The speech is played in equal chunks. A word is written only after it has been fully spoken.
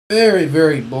Very,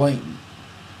 very blatant.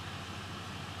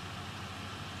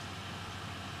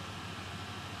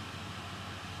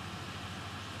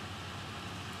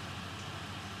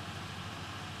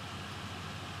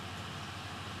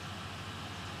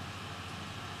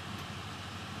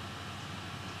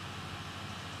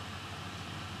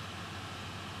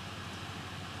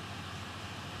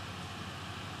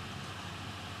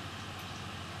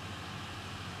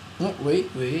 Oh, wait.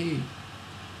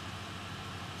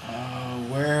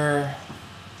 Where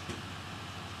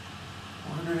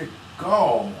did it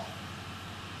go?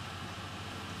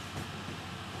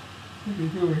 I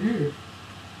think it's over here.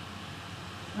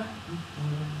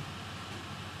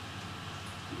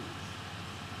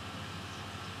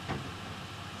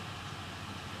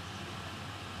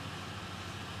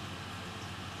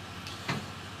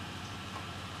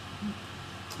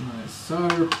 My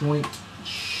solder point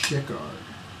checkered.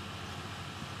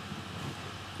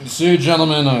 You see,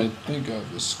 gentlemen, I think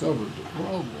I've discovered the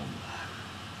problem.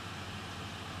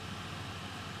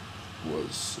 It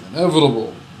was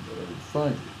inevitable that I would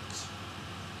find it.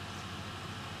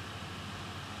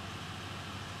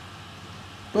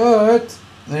 But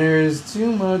there's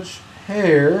too much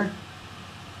hair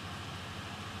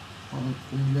on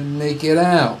to make it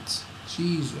out.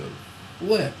 Jeez, a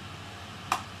flip.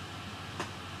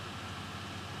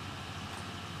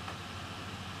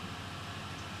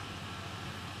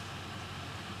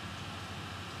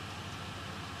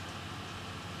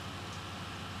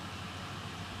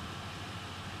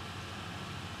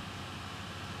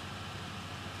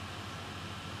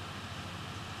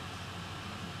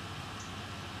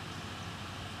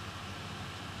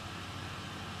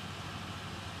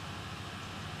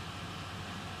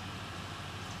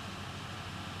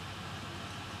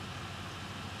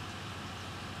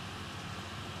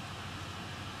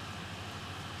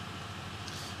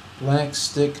 Black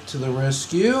stick to the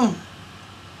rescue.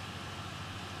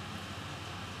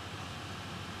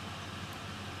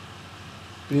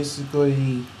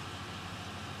 Basically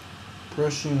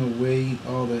brushing away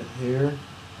all that hair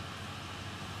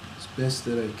as best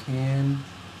that I can.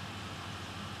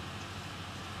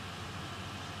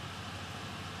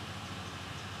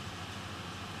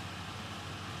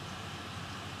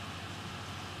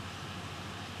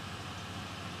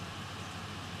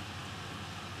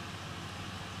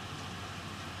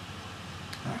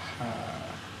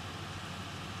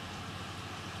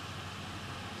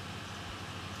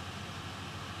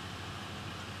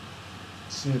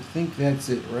 So I think that's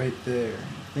it right there.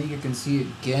 I think you can see a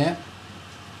gap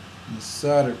in the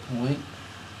solder point.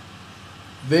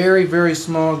 Very, very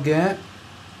small gap.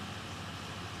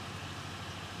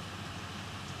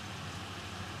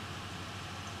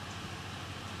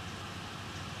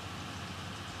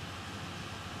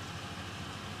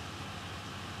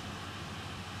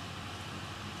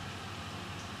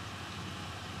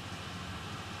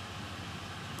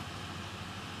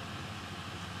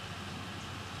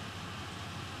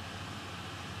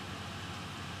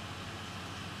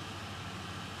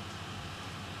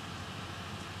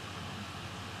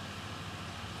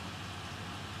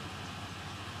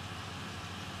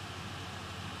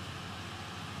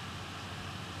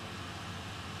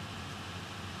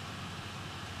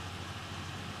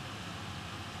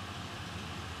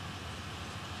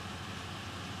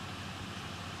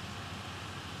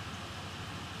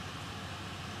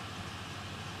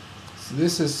 So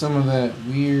this is some of that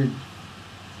weird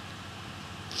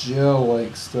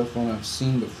gel-like stuff one I've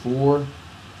seen before.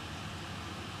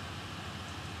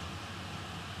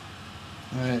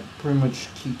 That pretty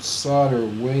much keeps solder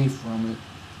away from it.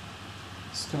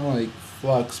 It's kind of like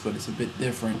flux, but it's a bit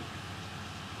different.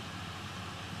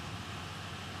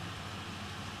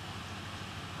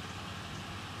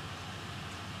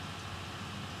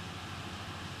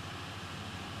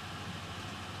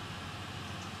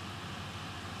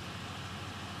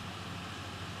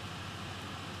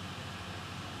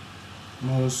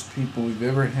 Most people we've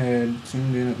ever had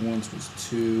tuned in at once was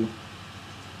 2.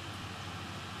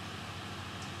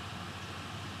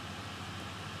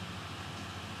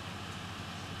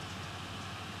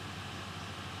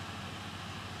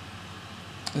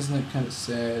 Isn't that kind of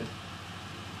sad?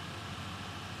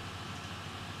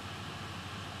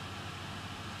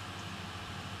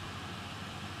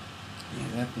 Yeah,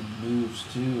 that thing moves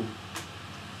too.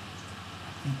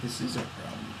 I think this is our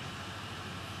problem.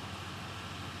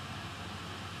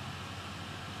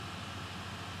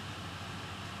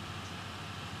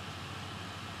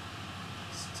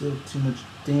 Still too much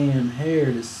damn hair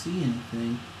to see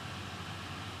anything.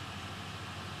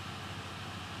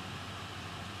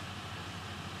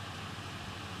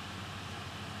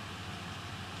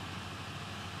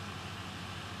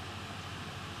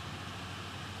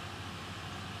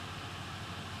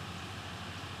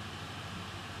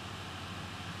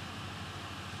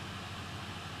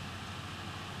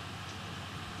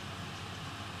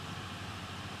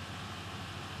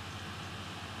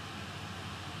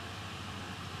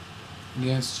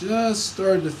 Yeah, it's just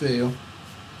started to fail.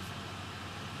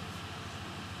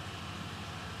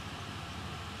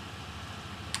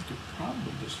 I could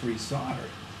probably just resolder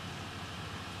it.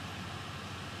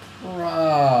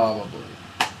 Probably.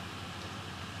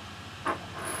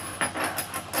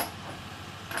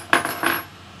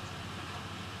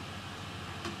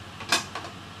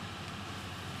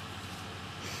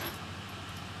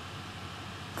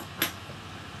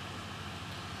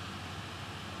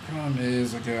 Problem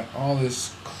is, I got all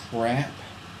this crap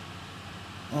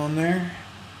on there,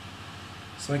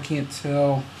 so I can't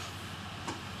tell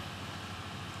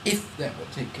if that will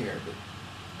take care of it.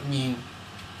 I mean,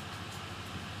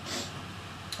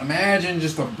 imagine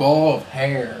just a ball of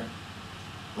hair,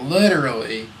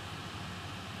 literally,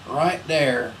 right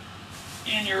there,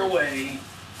 in your way.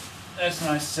 That's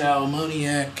my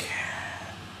salmoniac.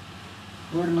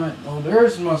 Where did my, oh,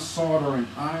 there's my soldering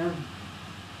iron.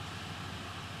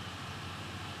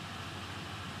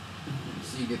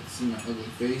 So you get to see my ugly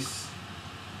face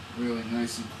really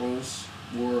nice and close,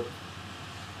 more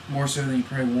so than you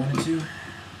probably wanted to.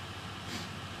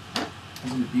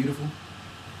 Isn't it beautiful?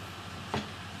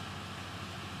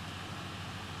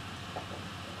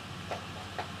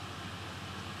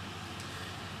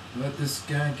 Let this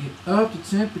guy get up to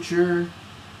temperature.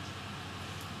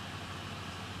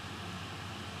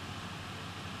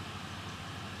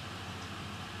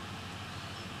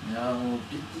 Now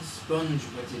get the sponge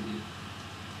wetted.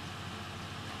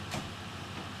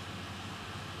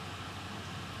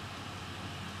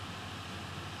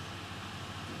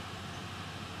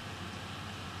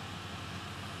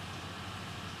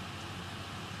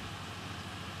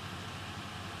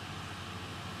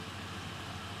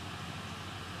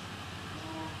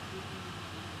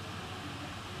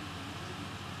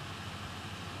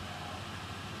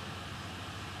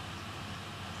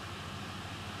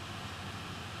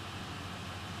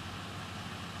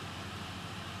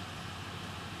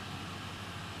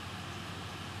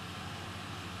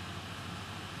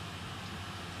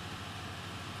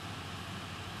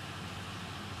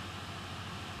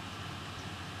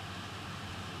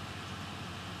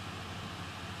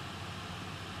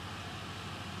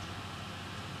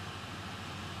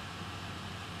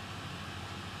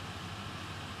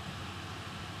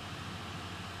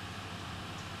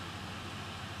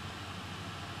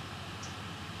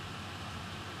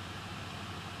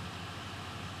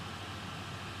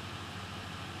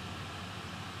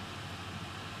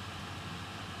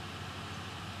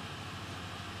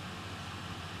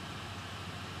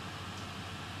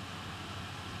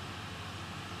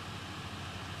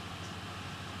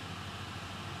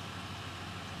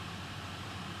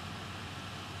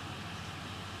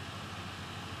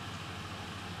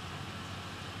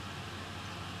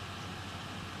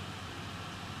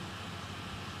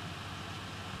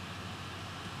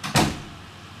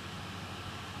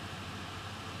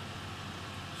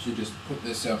 Should just put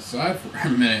this outside for a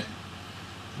minute.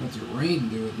 Let the rain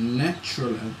do it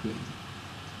naturally.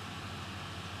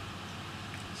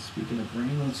 Speaking of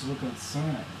rain, let's look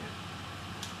outside.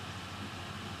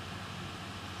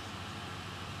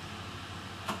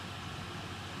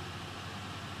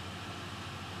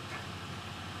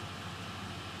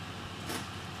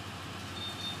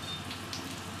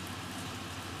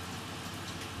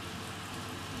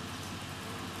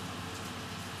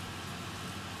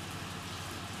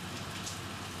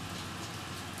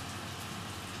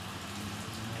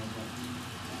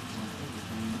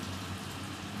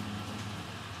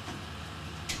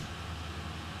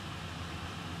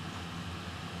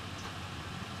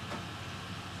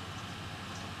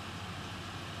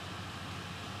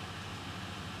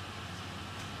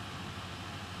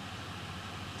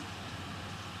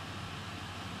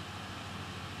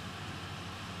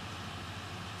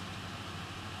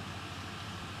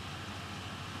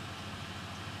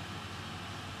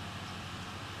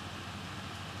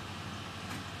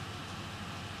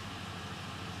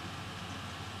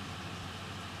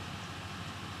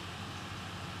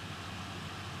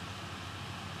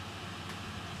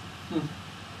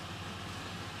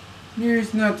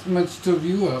 There's not much to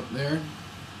view up there.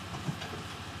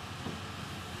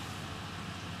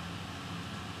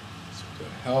 It's a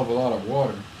hell of a lot of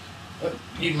water.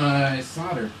 Need my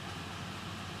solder.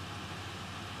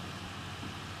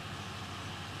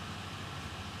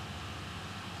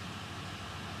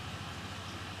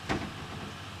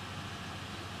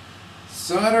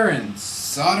 Solder and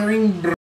soldering.